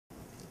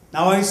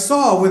Now I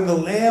saw when the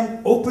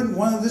Lamb opened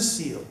one of the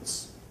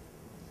seals,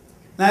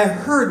 and I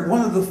heard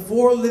one of the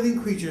four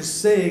living creatures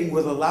saying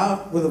with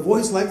a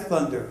voice like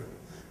thunder,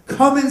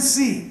 "Come and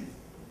see."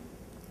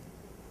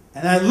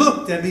 And I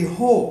looked, and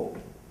behold,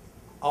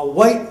 a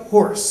white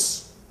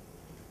horse.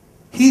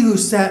 He who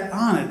sat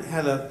on it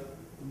had a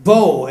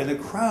bow, and a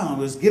crown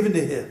was given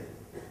to him.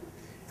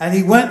 And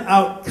he went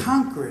out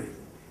conquering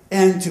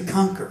and to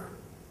conquer.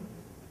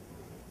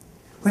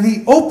 When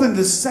he opened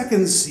the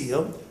second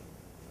seal,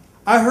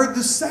 I heard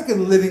the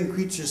second living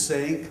creature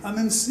saying, "Come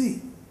and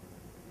see."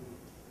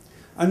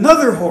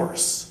 Another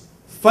horse,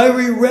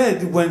 fiery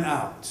red, went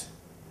out,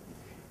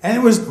 and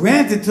it was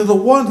granted to the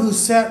one who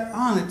sat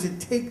on it to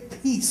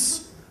take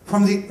peace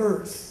from the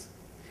earth,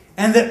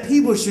 and that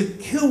people should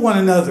kill one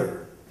another.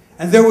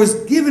 And there was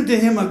given to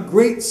him a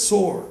great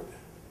sword.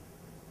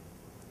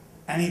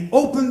 And he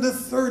opened the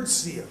third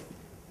seal.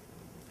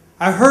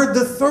 I heard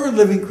the third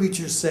living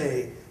creature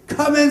say,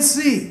 "Come and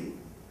see."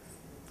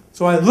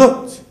 So I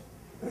looked,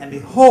 and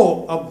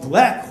behold, a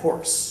black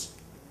horse.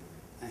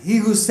 And he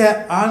who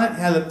sat on it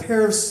had a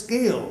pair of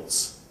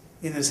scales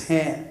in his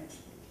hand.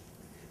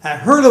 I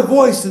heard a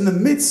voice in the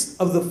midst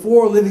of the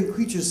four living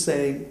creatures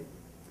saying,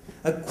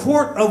 "A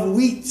quart of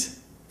wheat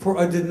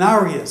for a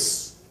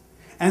denarius,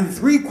 and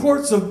 3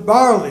 quarts of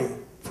barley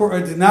for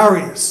a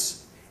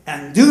denarius,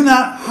 and do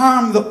not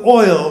harm the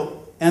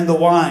oil and the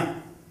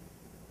wine."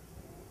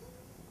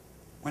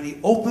 When he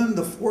opened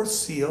the fourth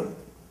seal,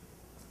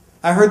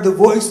 I heard the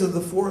voice of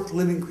the fourth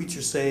living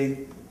creature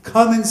saying,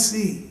 "Come and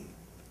see."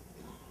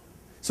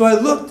 So I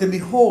looked, and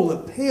behold, a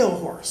pale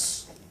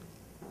horse.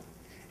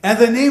 And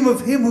the name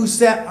of him who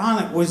sat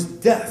on it was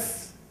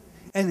Death,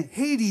 and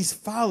Hades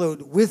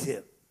followed with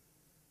him.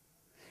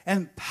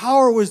 And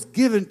power was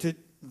given to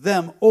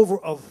them over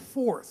a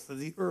fourth of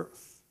the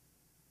earth,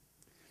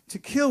 to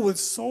kill with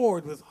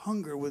sword, with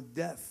hunger, with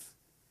death,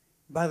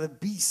 by the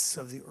beasts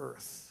of the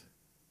earth.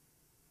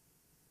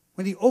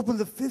 When he opened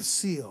the fifth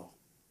seal,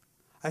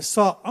 I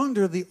saw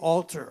under the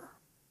altar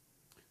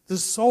the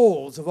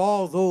souls of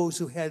all those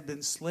who had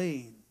been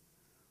slain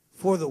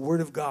for the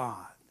word of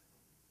God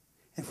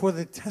and for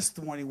the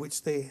testimony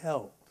which they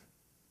held.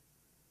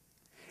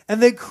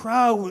 And they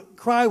cry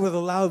with a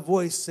loud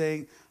voice,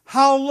 saying,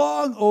 "How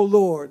long, O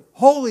Lord,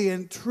 holy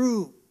and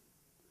true,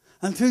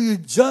 until you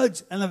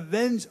judge and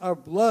avenge our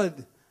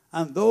blood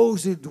on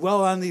those who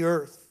dwell on the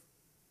earth?"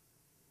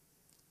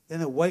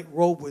 Then a white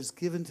robe was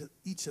given to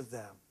each of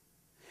them,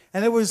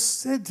 and it was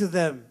said to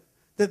them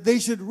that they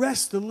should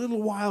rest a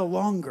little while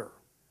longer,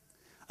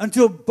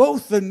 until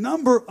both the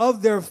number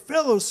of their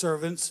fellow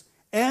servants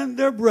and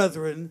their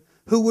brethren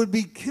who would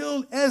be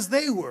killed as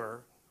they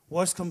were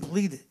was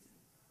completed.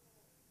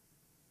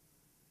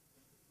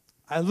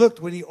 I looked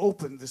when he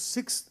opened the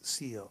sixth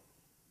seal,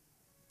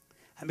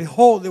 and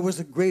behold, there was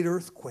a great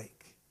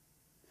earthquake,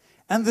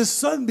 and the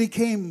sun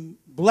became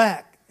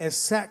black as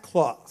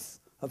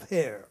sackcloth of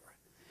hair,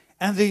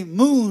 and the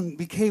moon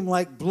became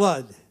like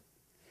blood,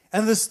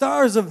 and the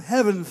stars of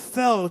heaven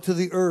fell to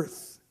the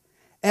earth,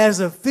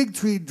 as a fig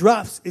tree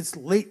drops its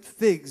late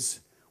figs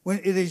when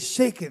it is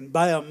shaken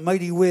by a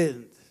mighty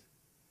wind.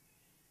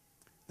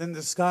 Then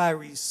the sky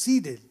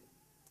receded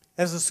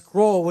as a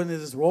scroll when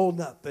it is rolled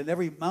up, and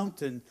every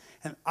mountain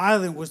and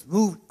island was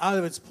moved out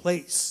of its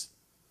place.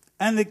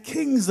 And the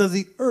kings of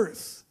the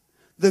earth,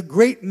 the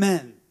great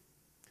men,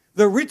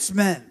 the rich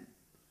men,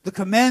 the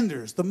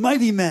commanders, the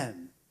mighty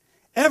men,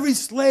 every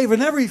slave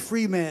and every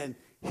free man,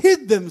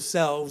 hid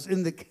themselves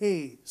in the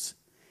caves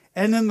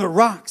and in the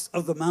rocks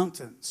of the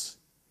mountains,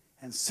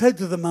 and said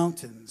to the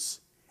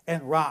mountains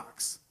and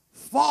rocks,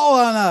 "Fall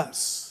on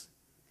us,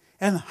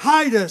 and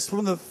hide us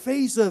from the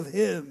face of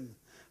him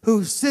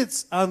who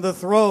sits on the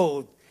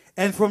throne,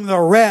 and from the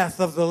wrath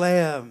of the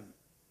Lamb.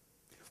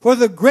 For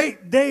the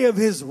great day of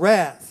his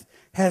wrath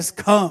has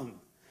come,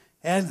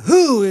 and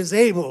who is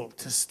able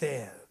to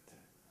stand?"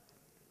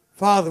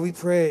 Father, we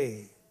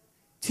pray,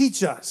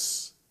 teach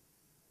us.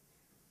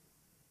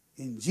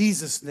 In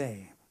Jesus'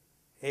 name,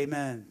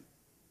 amen.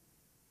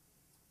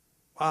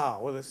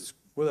 Wow,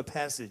 what a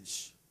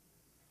passage.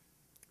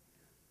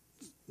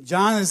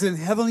 John is in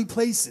heavenly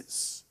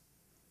places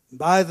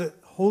by the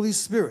Holy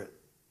Spirit.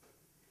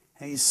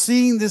 And he's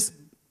seeing this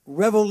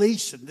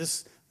revelation,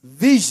 this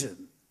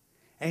vision.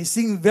 And he's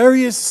seeing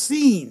various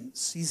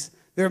scenes.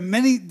 There are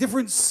many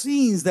different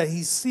scenes that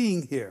he's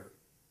seeing here.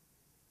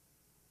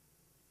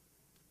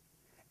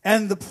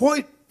 And the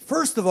point,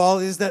 first of all,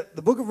 is that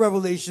the book of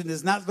Revelation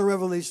is not the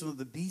revelation of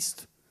the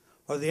beast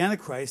or the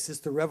Antichrist. It's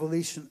the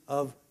revelation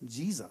of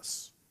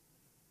Jesus,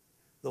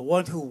 the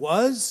one who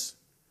was,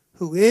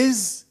 who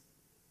is,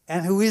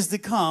 and who is to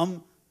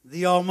come,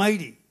 the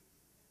Almighty.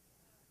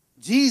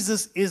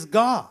 Jesus is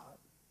God.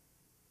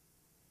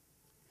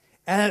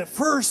 And at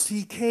first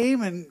he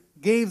came and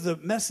gave the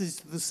message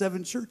to the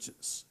 7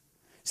 churches.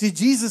 See,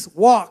 Jesus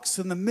walks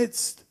in the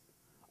midst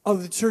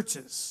of the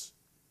churches.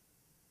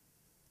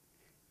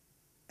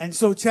 And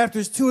so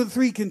chapters 2 and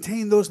 3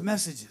 contain those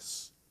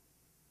messages.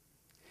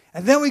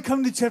 And then we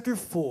come to chapter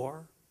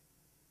 4,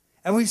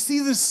 and we see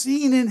the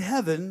scene in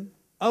heaven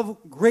of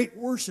great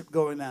worship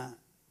going on.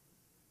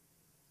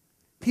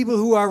 People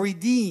who are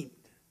redeemed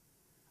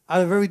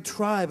out of every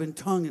tribe and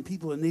tongue and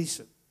people and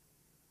nation.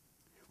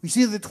 We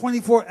see the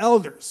 24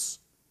 elders,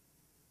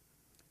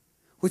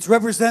 which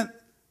represent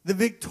the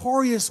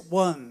victorious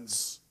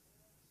ones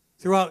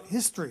throughout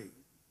history.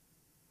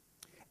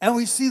 And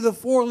we see the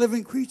 4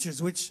 living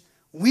creatures, which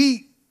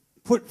we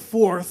put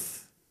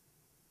forth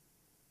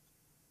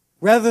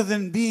rather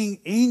than being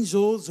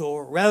angels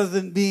or rather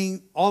than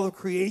being all of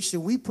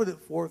creation, we put it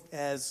forth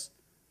as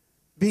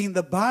being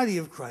the body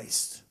of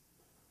Christ,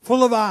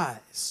 full of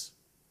eyes.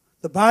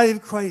 The body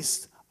of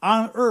Christ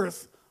on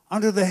earth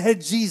under the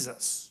head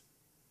Jesus.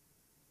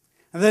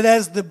 And that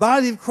as the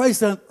body of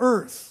Christ on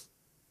earth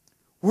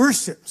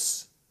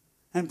worships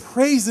and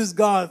praises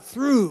God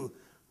through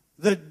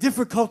the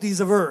difficulties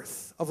of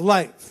earth, of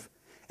life,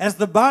 as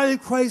the body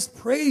of Christ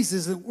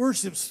praises and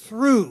worships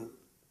through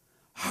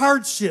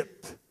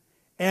hardship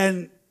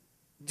and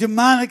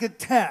demonic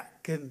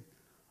attack and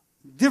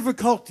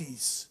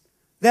difficulties,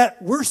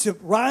 that worship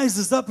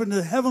rises up into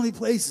the heavenly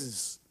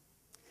places.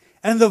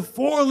 And the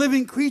 4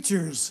 living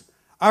creatures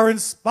are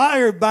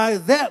inspired by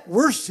that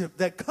worship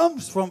that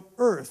comes from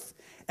earth.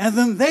 And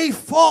then they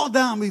fall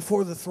down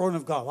before the throne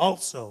of God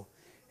also.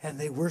 And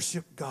they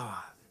worship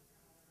God.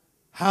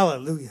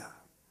 Hallelujah.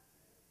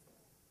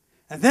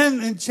 And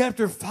then in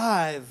chapter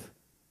 5,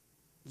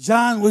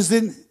 John was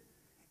in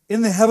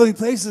the heavenly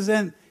places,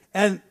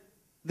 and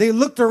they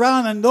looked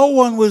around and no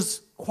one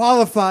was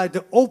qualified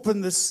to open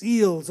the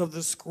seals of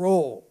the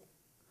scroll.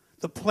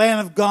 The plan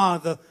of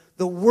God,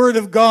 the word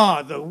of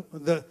God,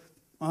 the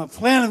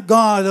plan of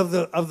God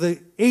of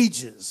the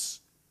ages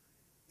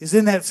is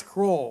in that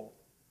scroll.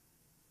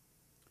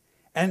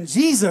 And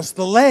Jesus,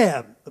 the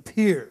Lamb,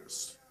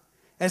 appears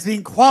as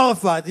being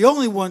qualified, the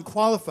only one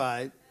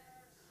qualified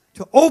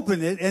to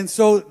open it. And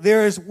so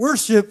there is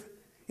worship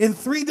in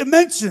 3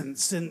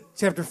 dimensions in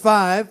chapter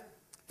 5.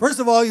 First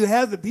of all, you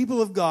have the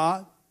people of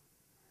God.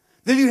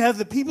 Then you have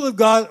the people of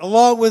God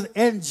along with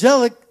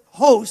angelic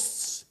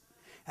hosts.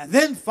 And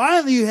then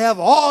finally you have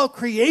all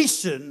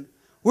creation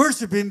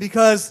worshiping,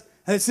 because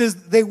it says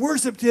they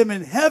worshiped him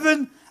in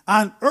heaven,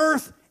 on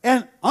earth,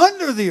 and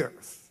under the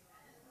earth.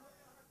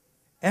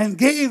 And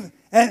gave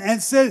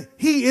and said,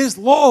 he is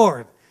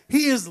Lord.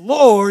 He is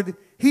Lord.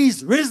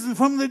 He's risen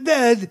from the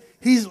dead.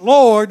 He's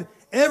Lord.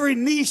 Every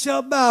knee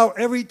shall bow.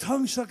 Every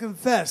tongue shall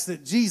confess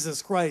that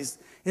Jesus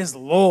Christ is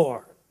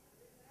Lord.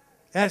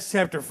 That's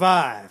chapter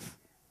 5.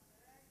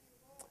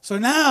 So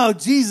now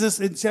Jesus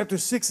in chapter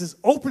 6 is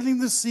opening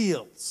the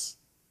seals.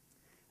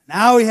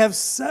 Now we have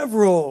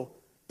several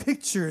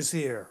pictures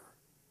here.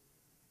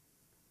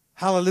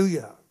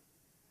 Hallelujah.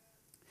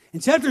 In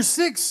chapter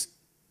 6,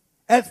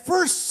 at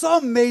first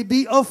some may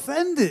be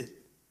offended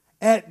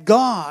at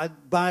God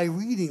by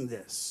reading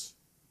this,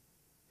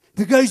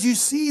 because you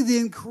see the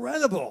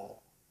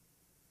incredible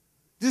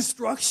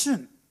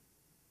destruction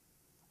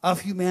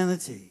of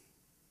humanity.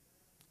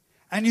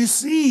 And you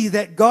see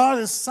that God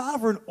is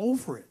sovereign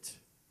over it.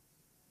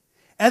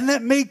 And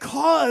that may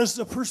cause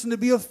a person to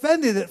be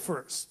offended at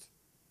first.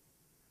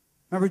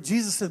 Remember,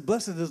 Jesus said,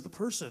 blessed is the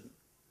person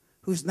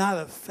who's not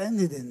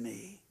offended in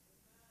me.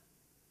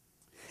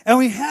 And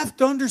we have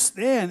to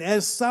understand,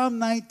 as Psalm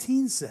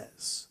 19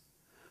 says,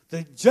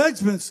 the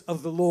judgments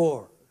of the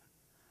Lord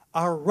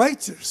are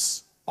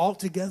righteous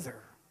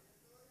altogether.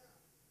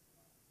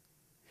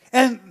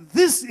 And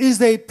this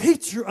is a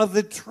picture of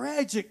the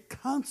tragic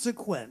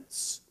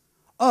consequence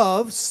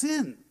of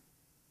sin.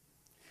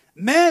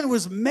 Man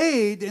was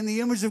made in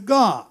the image of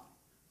God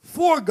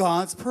for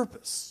God's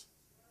purpose.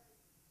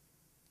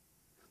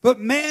 But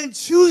man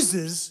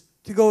chooses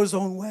to go his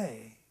own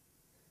way,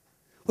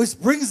 which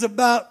brings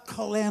about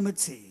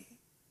calamity.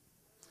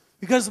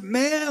 Because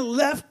man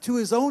left to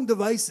his own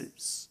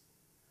devices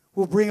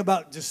will bring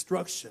about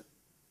destruction.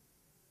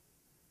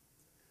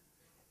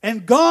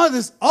 And God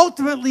is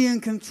ultimately in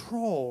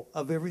control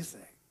of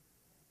everything,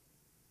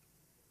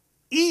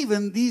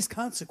 even these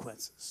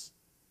consequences.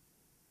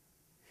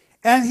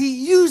 And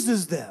he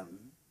uses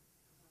them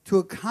to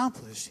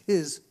accomplish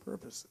his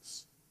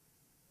purposes.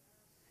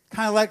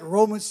 Kind of like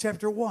Romans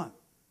chapter 1.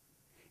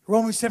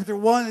 Romans chapter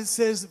 1, it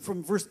says,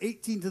 from verse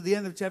 18 to the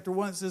end of chapter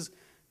 1, it says,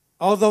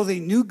 although they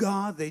knew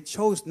God, they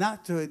chose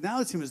not to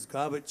acknowledge him as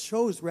God, but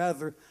chose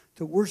rather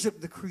to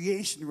worship the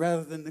creation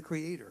rather than the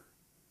Creator.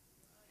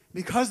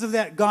 Because of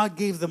that, God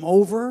gave them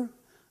over,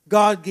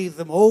 and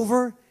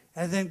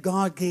then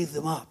God gave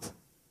them up.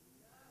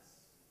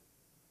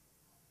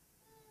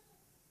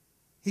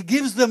 He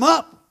gives them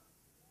up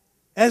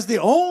as the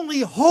only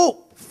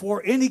hope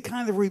for any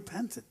kind of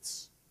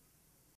repentance.